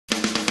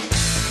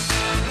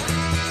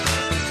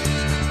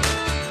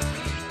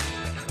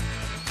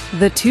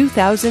The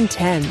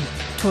 2010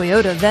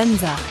 Toyota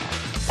Venza.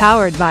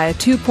 Powered by a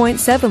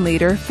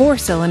 2.7-liter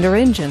four-cylinder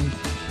engine.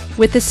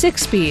 With a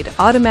 6-speed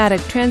automatic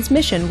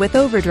transmission with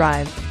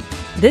overdrive.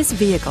 This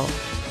vehicle,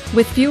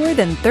 with fewer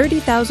than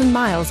 30,000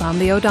 miles on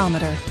the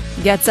odometer,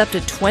 gets up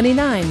to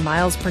 29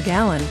 miles per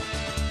gallon.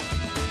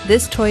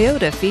 This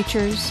Toyota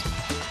features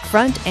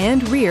front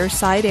and rear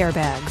side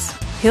airbags,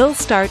 hill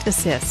start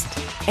assist,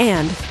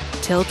 and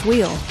tilt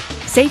wheel.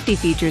 Safety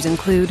features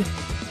include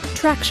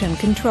traction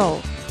control,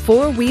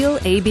 4-wheel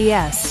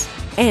ABS,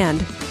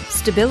 and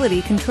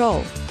stability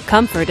control.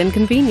 Comfort and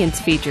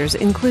convenience features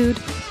include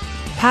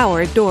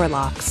power door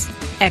locks,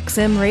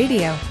 XM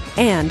radio,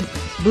 and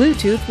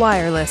Bluetooth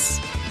wireless.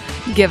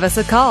 Give us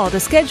a call to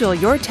schedule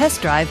your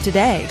test drive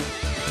today.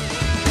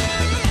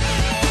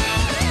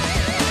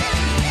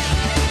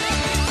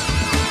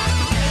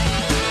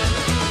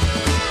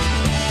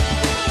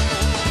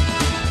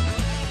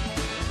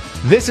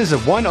 This is a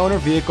one-owner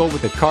vehicle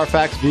with a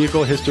Carfax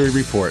Vehicle History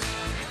Report.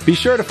 Be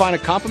sure to find a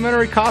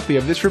complimentary copy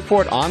of this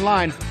report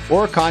online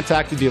or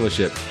contact the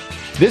dealership.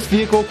 This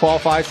vehicle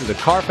qualifies for the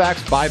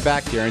Carfax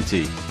Buyback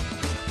Guarantee.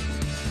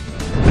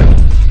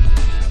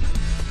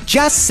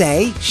 Just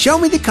say, "Show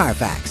me the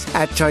Carfax"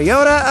 at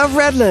Toyota of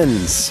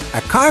Redlands,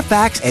 a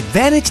Carfax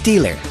Advantage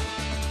dealer.